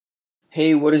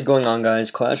Hey, what is going on,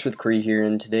 guys? Clash with Kree here,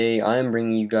 and today I am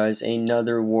bringing you guys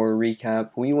another war recap.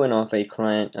 We went off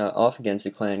against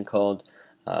a clan called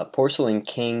Porcelain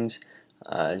Kings.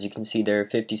 As you can see there,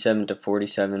 57 to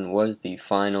 47 was the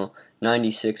final.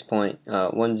 96.10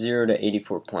 to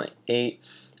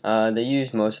 84.8. They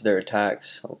used most of their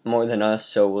attacks, more than us,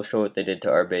 so we'll show what they did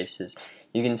to our bases.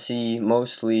 You can see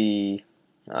mostly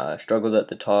struggled at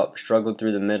the top, struggled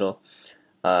through the middle,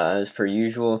 as per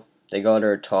usual. They got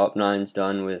our top 9s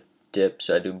done with dips,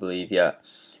 I do believe, yeah.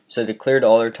 So they cleared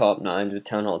all our top 9s with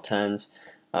Town Hall 10s,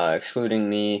 excluding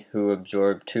me, who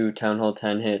absorbed 2 Town Hall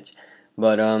 10 hits.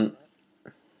 But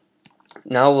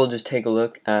now we'll just take a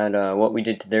look at what we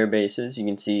did to their bases. You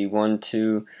can see 1,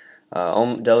 2,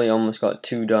 Delhi almost got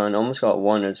 2 done, almost got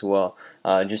 1 as well.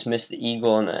 Just missed the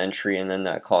eagle on the entry, and then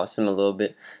that cost them a little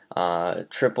bit.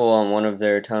 Triple on one of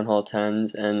their Town Hall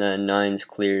 10s, and then 9s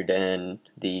cleared, and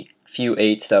the few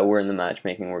 8s that were in the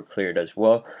matchmaking were cleared as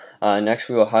well. Next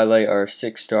we will highlight our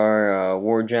 6-star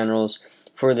war generals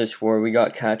for this war. We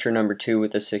got Catcher number 2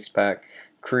 with a 6-pack,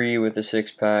 Kree with a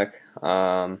 6-pack,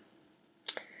 Tebow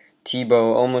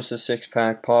almost a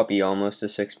 6-pack, Poppy almost a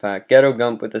 6-pack, Ghetto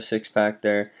Gump with a 6-pack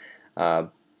there,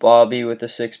 Bobby with a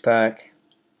 6-pack,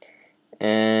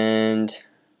 and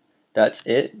that's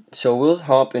it. So we'll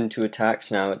hop into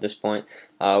attacks now at this point.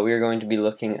 We are going to be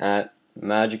looking at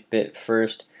Magic Bit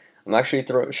first. I'm actually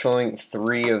showing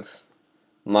 3 of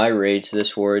my raids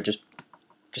this war, just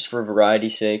for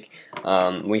variety's sake.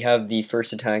 We have the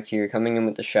first attack here coming in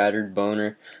with the Shattered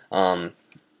Boner.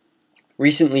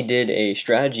 Recently did a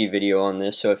strategy video on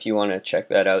this, so if you want to check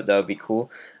that out, that would be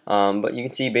cool. But you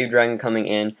can see Baby Dragon coming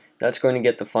in. That's going to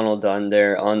get the funnel done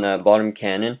there on the bottom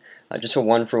cannon. Just a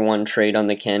 1-for-1 trade on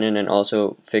the cannon, and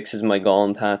also fixes my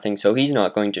golem pathing, so he's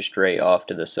not going to stray off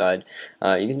to the side.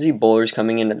 You can see bowlers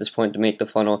coming in at this point to make the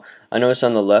funnel. I noticed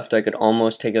on the left I could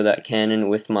almost take out that cannon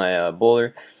with my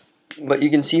bowler. But you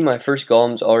can see my first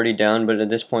golem's already down, but at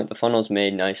this point the funnel's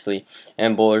made nicely,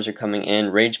 and bowlers are coming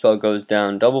in. Rage Spell goes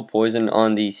down, double poison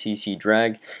on the CC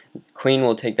drag. Queen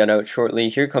will take that out shortly.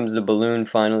 Here comes the balloon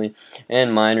finally,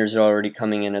 and miners are already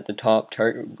coming in at the top,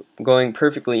 going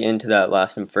perfectly into that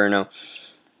last inferno.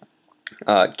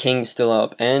 King's still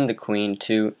up, and the queen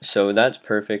too, so that's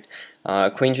perfect.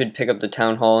 Queen should pick up the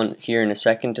Town Hall here in a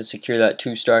second to secure that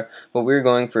 2-star, but we're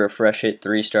going for a fresh hit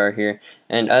 3-star here.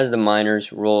 And as the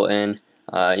miners roll in,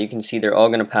 you can see they're all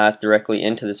going to path directly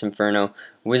into this inferno.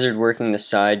 Wizard working the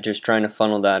side, just trying to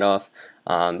funnel that off.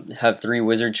 Have 3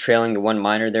 wizards trailing the 1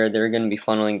 miner there. They're going to be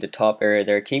funneling the top area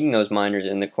there, keeping those miners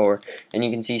in the core. And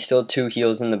you can see still 2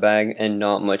 heals in the bag and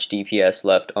not much DPS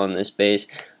left on this base.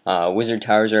 Wizard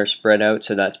towers are spread out,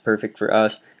 so that's perfect for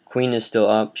us. Queen is still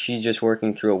up. She's just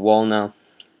working through a wall now.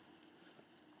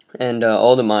 And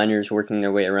all the miners working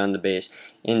their way around the base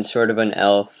in sort of an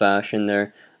L fashion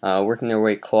there, working their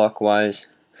way clockwise.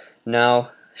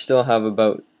 Now still have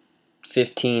about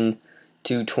 15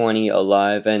 to 20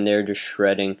 alive, and they're just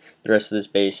shredding the rest of this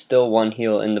base. Still 1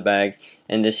 heal in the bag,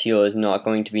 and this heal is not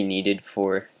going to be needed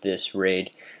for this raid.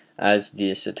 As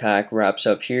this attack wraps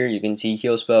up here, you can see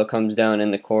heal spell comes down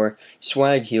in the core,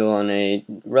 swag heal on a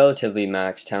relatively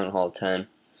max Town Hall 10.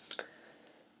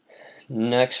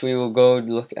 Next we will go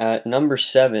look at number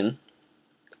 7,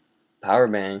 Power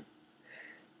Bang.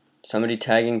 Somebody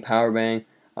tagging Power Bang.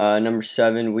 Number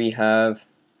 7 we have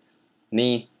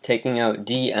me taking out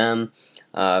DM,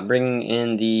 bringing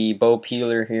in the bow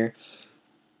peeler here.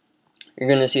 You're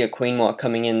going to see a queen walk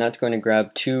coming in. That's going to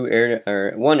grab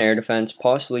 1 air defense,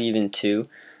 possibly even 2.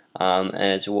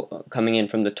 Coming in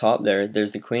from the top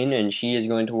there's the queen, and she is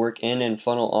going to work in and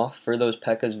funnel off for those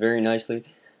P.E.K.K.A.s very nicely.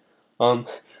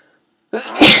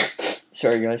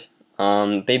 Sorry guys.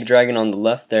 Baby Dragon on the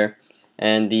left there,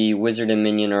 and the wizard and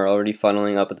minion are already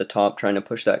funneling up at the top, trying to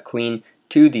push that queen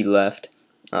to the left,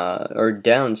 or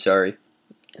down, sorry,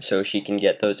 so she can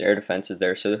get those air defenses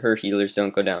there, so her healers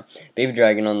don't go down. Baby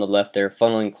Dragon on the left there,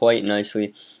 funneling quite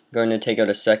nicely, going to take out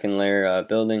a second layer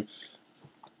building.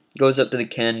 Goes up to the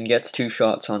cannon, gets 2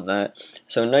 shots on that,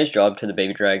 so nice job to the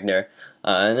Baby Drag there.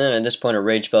 And then at this point a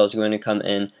Rage Spell is going to come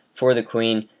in for the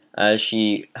queen, as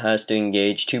she has to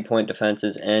engage 2-point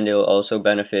defenses, and it will also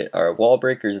benefit our wall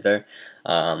breakers there.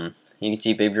 You can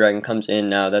see Baby Dragon comes in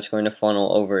now. That's going to funnel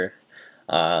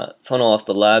off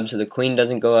the lab so the queen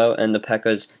doesn't go out, and the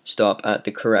P.E.K.K.A.s stop at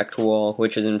the correct wall,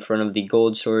 which is in front of the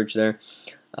gold storage there.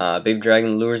 Baby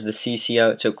Dragon lures the CC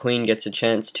out, so queen gets a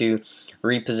chance to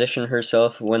reposition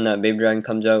herself when that Baby Dragon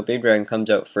comes out. Baby Dragon comes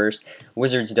out first.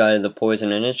 Wizards die to the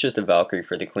poison, and it's just a Valkyrie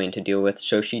for the queen to deal with,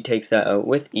 so she takes that out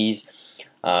with ease.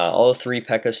 All 3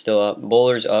 P.E.K.K.A.s still up,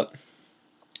 bowlers up,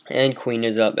 And queen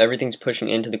is up. Everything's pushing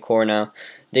into the core now.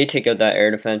 They take out that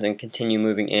air defense and continue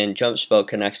moving in. Jump spell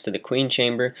connects to the queen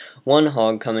chamber. One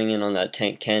hog coming in on that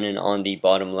tank cannon on the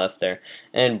bottom left there.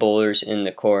 And bowlers in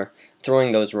the core,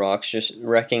 throwing those rocks, just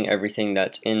wrecking everything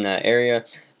that's in that area.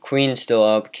 Queen still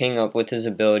up, king up with his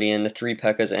ability, and the 3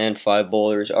 P.E.K.K.A.s and 5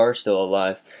 bowlers are still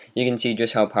alive. You can see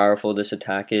just how powerful this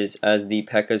attack is as the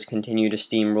P.E.K.K.A.s continue to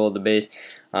steamroll the base.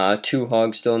 2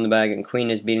 hogs still in the bag, and queen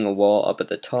is beating a wall up at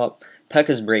the top.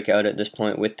 P.E.K.K.A.s break out at this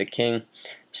point with the king.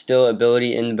 Still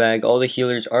ability in the bag. All the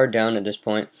healers are down at this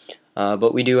point,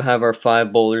 but we do have our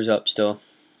 5 bowlers up still.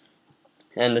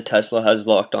 And the Tesla has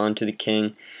locked on to the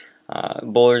king.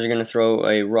 Bowlers are going to throw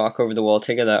a rock over the wall,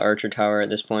 take out that archer tower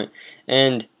at this point,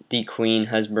 and the queen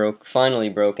has finally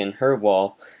broken her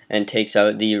wall and takes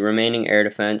out the remaining air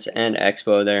defense and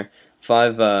expo there.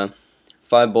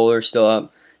 5 bowlers still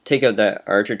up, take out that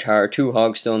archer tower. 2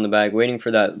 hogs still in the bag, waiting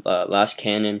for that last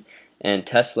cannon and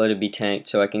Tesla to be tanked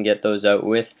so I can get those out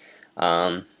with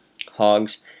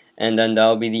hogs. And then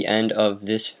that'll be the end of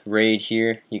this raid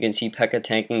here. You can see P.E.K.K.A.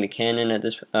 tanking the cannon at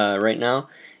this right now,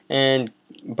 and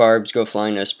barbs go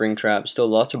flying to a spring trap. Still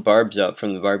lots of barbs up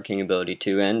from the Barb King ability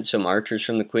too, and some archers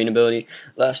from the queen ability.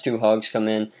 Last 2 hogs come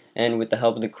in, and with the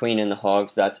help of the queen and the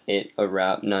hogs, that's it. A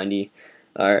wrap.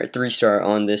 3-star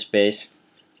on this base.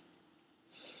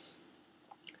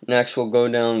 Next we'll go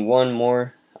down one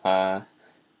more.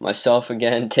 Myself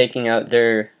again, taking out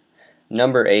their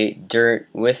number 8 dirt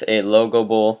with a logo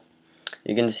bowl.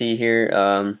 You can see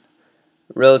here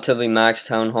relatively max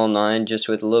Town Hall 9, just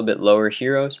with a little bit lower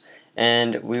heroes,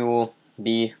 and we will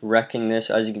be wrecking this.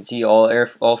 As you can see,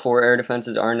 all 4 air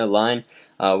defenses are in a line.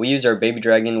 We use our baby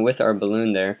dragon with our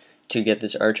balloon there to get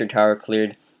this archer tower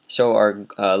cleared so our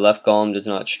left golem does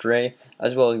not stray,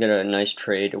 as well as get a nice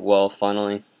trade while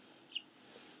funneling.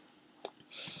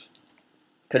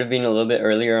 Could have been a little bit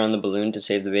earlier on the balloon to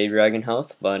save the baby dragon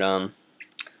health, but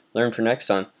learn for next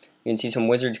time. You can see some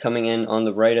wizards coming in on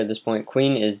the right at this point.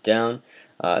 Queen is down.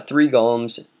 3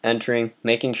 golems entering,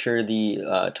 making sure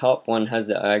the top one has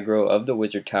the aggro of the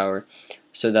wizard tower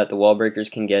so that the wall breakers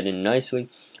can get in nicely.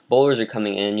 Bowlers are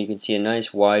coming in. You can see a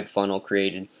nice wide funnel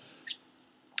created.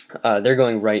 They're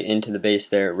going right into the base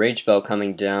there. Rage spell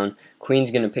coming down.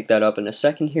 Queen's going to pick that up in a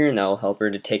second here, and that will help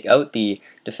her to take out the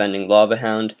defending lava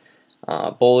hound.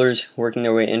 Bowlers working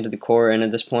their way into the core, and at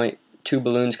this point 2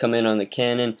 balloons come in on the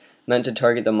cannon, meant to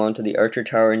target them onto the archer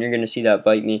tower, and you're going to see that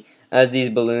bite me as these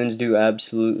balloons do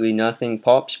absolutely nothing.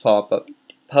 Pops pop up,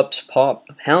 pups pop,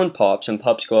 hound pops, and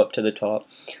pups go up to the top.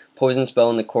 Poison spell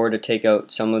in the core to take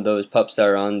out some of those pups that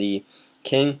are on the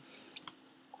king.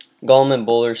 Golem and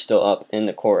bowler still up in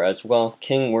the core as well.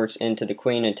 King works into the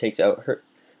queen and takes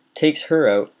her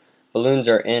out. Balloons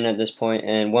are in at this point,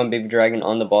 and 1 baby dragon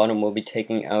on the bottom will be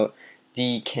taking out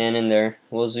the cannon there.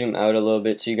 We'll zoom out a little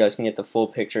bit so you guys can get the full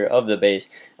picture of the base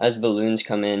as balloons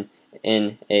come in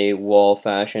a wall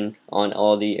fashion on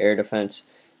all the air defense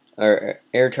or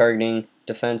air targeting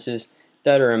defenses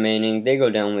that are remaining. They go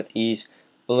down with ease.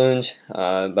 Balloons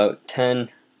about 10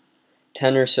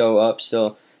 or so up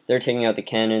still. They're taking out the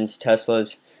cannons.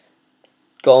 Teslas,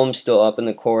 golems still up in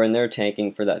the core, and they're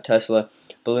tanking for that Tesla.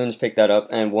 Balloons pick that up,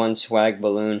 and 1 swag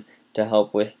balloon to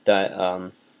help with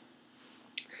that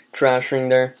trashing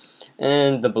there.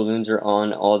 And the balloons are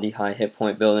on all the high hit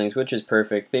point buildings, which is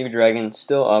perfect. Baby dragon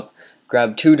still up.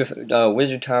 Grab 2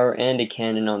 wizard tower and a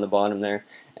cannon on the bottom there.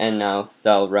 And now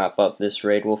that'll wrap up this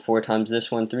raid. We'll 4 times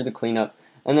this one through the cleanup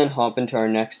and then hop into our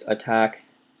next attack.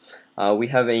 We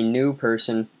have a new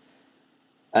person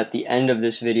at the end of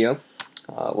this video.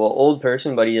 Well, old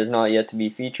person, but he is not yet to be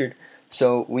featured.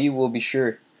 So we will be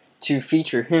sure to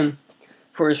feature him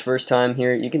for his first time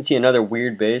here. You can see another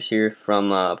weird base here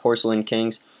from Porcelain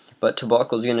Kings, but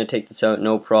Tobacco's going to take this out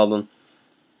no problem.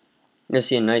 You're going to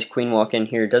see a nice queen walk in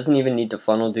here. Doesn't even need to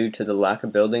funnel due to the lack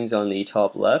of buildings on the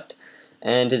top left.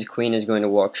 And his queen is going to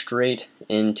walk straight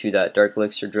into that dark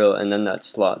elixir drill and then that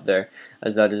slot there,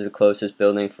 as that is the closest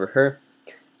building for her.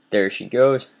 There she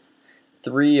goes.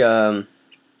 3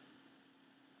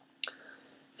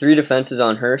 defenses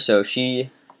on her, so she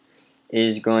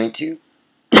is going to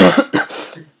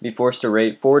be forced to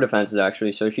rage. 4 defenses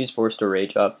actually, so she's forced to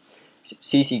rage up.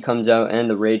 CC comes out, and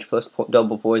the rage plus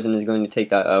double poison is going to take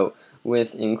that out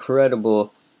with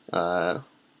incredible,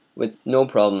 with no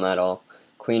problem at all.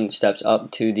 Queen steps up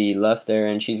to the left there,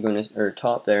 and she's going to, or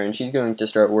top there, and she's going to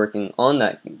start working on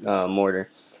that mortar.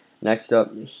 Next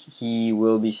up, he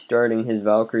will be starting his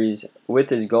Valkyries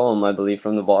with his Golem, I believe,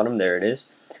 from the bottom. There it is.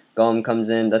 Golem comes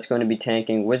in. That's going to be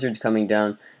tanking. Wizards coming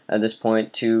down at this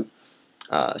point to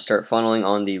start funneling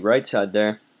on the right side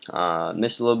there.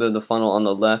 Missed a little bit of the funnel on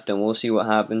the left, and we'll see what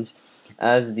happens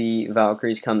as the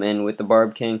Valkyries come in with the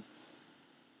Barb King.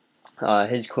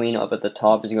 His queen up at the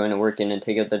top is going to work in and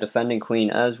take out the defending queen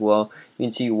as well. You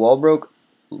can see wall broke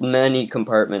many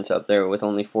compartments up there with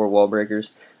only 4 wall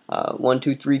breakers. 1,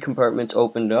 2, 3 compartments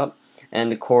opened up, and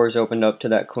the cores opened up to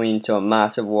that queen, so a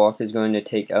massive walk is going to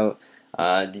take out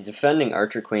the defending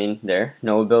archer queen there.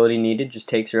 No ability needed, just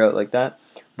takes her out like that.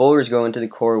 Bowlers go into the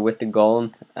core with the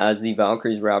golem as the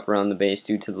Valkyries wrap around the base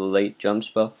due to the late jump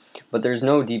spell. But there's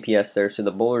no DPS there, so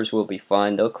the bowlers will be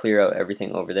fine. They'll clear out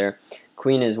everything over there.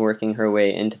 Queen is working her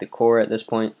way into the core at this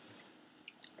point,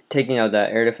 taking out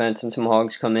that air defense, and some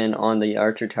hogs come in on the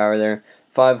archer tower there.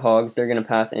 5 hogs, they're going to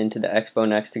path into the expo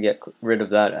next to get rid of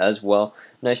that as well.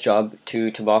 Nice job to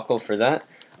Tobacco for that.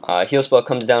 Heal spell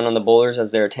comes down on the bowlers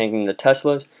as they're tanking the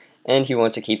Teslas, and he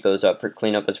wants to keep those up for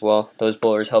cleanup as well. Those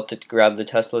bowlers help to grab the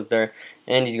Teslas there,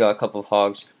 and he's got a couple of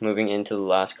hogs moving into the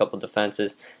last couple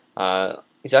defenses.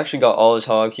 He's actually got all his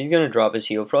hogs. He's going to drop his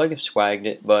heal, probably have swagged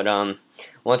it, but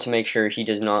wants to make sure he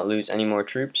does not lose any more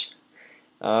troops.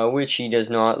 Which he does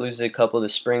not. Loses a couple of the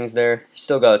springs there.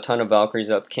 Still got a ton of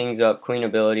Valkyries up, Kings up, Queen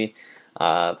ability,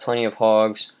 plenty of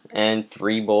hogs, and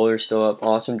 3 bowlers still up.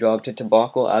 Awesome job to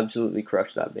Tobacco. Absolutely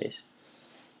crushed that base.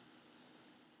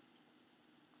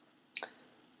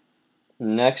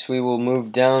 Next we will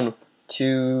move down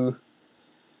to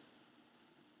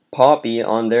Poppy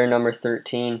on their number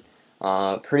 13.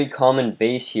 Pretty common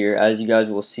base here, as you guys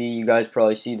will see. You guys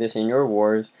probably see this in your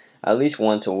wars at least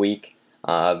once a week.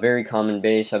 Very common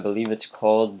base. I believe it's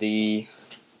called the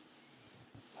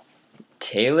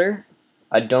Taylor?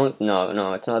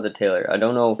 No, it's not the Taylor. I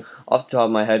don't know off the top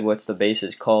of my head what the base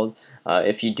is called.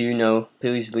 If you do know,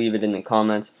 please leave it in the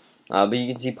comments. But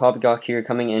you can see Poppycock here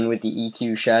coming in with the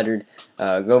EQ Shattered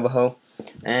Govaho.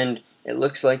 And it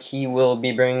looks like he will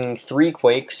be bringing 3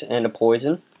 Quakes and a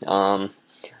Poison.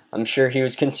 I'm sure he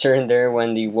was concerned there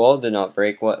when the wall did not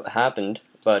break what happened.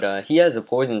 But he has a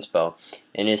poison spell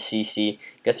in his CC.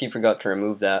 Guess he forgot to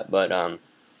remove that, but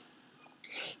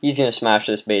he's going to smash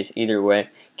this base either way.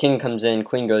 King comes in,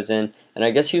 Queen goes in, and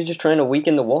I guess he was just trying to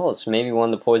weaken the walls. Maybe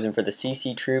won the poison for the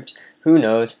CC troops. Who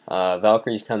knows?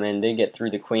 Valkyries come in, they get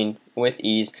through the Queen with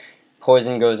ease.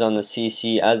 Poison goes on the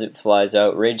CC as it flies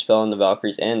out. Rage spell on the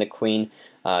Valkyries and the Queen.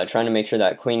 Trying to make sure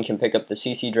that Queen can pick up the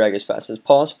CC drag as fast as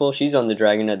possible. She's on the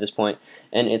dragon at this point,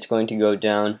 and it's going to go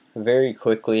down very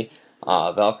quickly.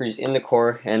 Valkyrie's in the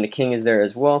core, and the King is there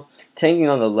as well, tanking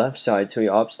on the left side, so he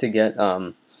opts to get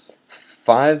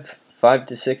 5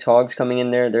 to 6 hogs coming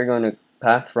in there. They're going to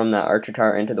path from that archer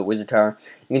tower into the wizard tower.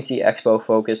 You can see Expo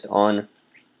focused on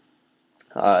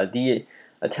the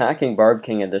attacking Barb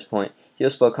King at this point. Heal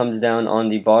spell comes down on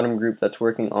the bottom group that's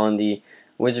working on the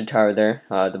wizard tower there,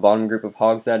 the bottom group of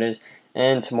hogs that is,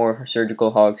 and some more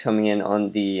surgical hogs coming in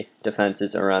on the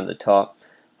defenses around the top.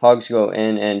 Hogs go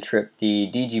in and trip the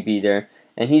DGB there,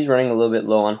 and he's running a little bit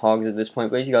low on hogs at this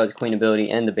point, but he's got his Queen ability,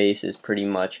 and the base is pretty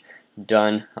much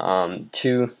done. 1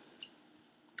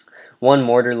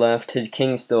 mortar left, his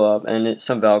King's still up, and it's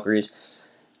some Valkyries,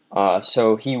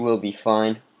 so he will be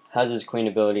fine. Has his Queen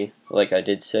ability, like I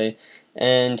did say,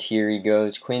 and here he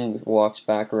goes. Queen walks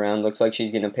back around, looks like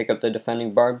she's going to pick up the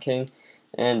defending Barb King,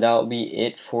 and that'll be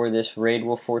it for this raid.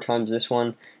 We'll 4 times this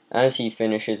one as he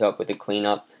finishes up with the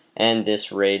cleanup. And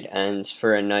this raid ends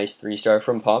for a nice 3-star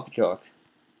from Poppycock.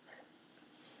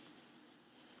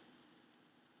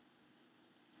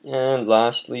 And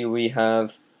lastly, we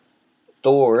have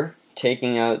Thor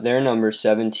taking out their number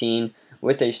 17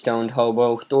 with a stoned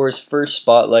hobo. Thor's first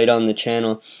spotlight on the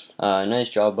channel. Nice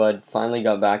job, bud. Finally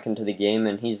got back into the game,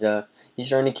 and he's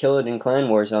trying to kill it in Clan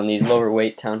Wars on these lower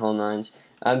weight Town Hall 9s.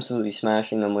 Absolutely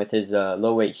smashing them with his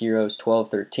low weight heroes, 12,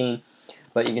 13.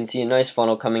 But you can see a nice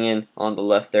funnel coming in on the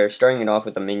left there, starting it off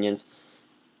with the minions,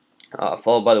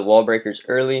 followed by the wall breakers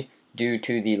early due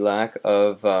to the lack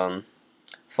of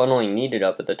funneling needed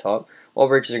up at the top. Wall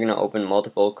breakers are going to open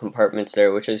multiple compartments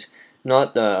there, which is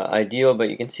not ideal, but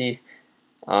you can see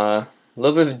a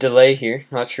little bit of delay here.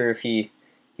 Not sure if he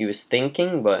was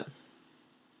thinking, but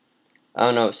I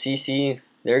don't know. CC,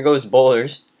 there goes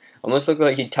bowlers. Almost looked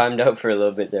like he timed out for a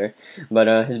little bit there.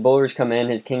 But his bowlers come in,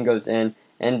 his King goes in,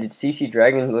 and the CC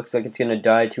Dragon looks like it's going to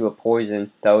die to a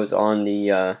poison that was on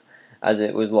the, as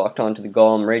it was locked onto the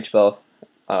Golem Rage Spell.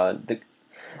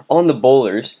 On the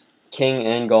bowlers, King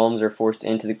and Golems are forced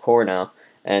into the core now,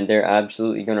 and they're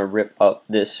absolutely going to rip up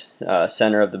this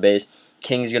center of the base.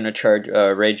 King's going to charge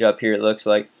Rage up here, it looks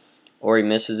like, or he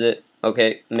misses it.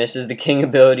 Okay, misses the King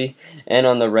ability, and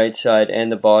on the right side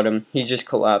and the bottom, he's just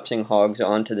collapsing hogs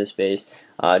onto this base.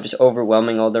 just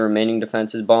overwhelming all the remaining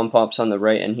defenses. Bomb pops on the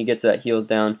right, and he gets that healed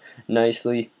down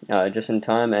nicely, just in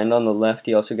time. And on the left,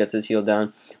 he also gets his heal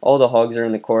down. All the hogs are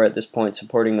in the core at this point,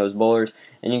 supporting those bowlers,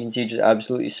 and you can see just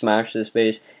absolutely smash this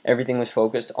base. Everything was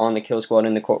focused on the kill squad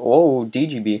in the core. Oh,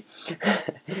 DGB.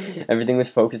 Everything was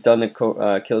focused on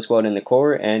the kill squad in the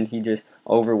core, and he just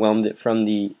overwhelmed it from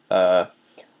the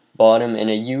bottom in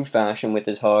a U fashion with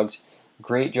his hogs.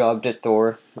 Great job to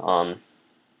Thor.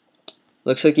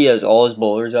 Looks like he has all his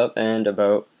bowlers up and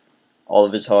about all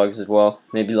of his hogs as well.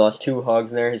 Maybe lost 2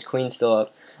 hogs there. His queen's still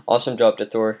up. Awesome job to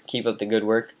Thor. Keep up the good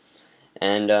work.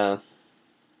 And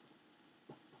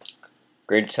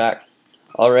great attack.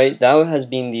 Alright, that has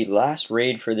been the last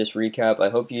raid for this recap. I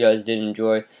hope you guys did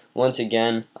enjoy. Once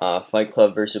again, Fight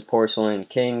Club versus Porcelain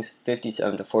Kings,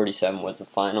 57-47 was the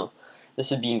final. This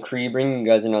has been Cree bringing you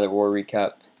guys another war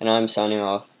recap, and I'm signing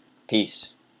off. Peace.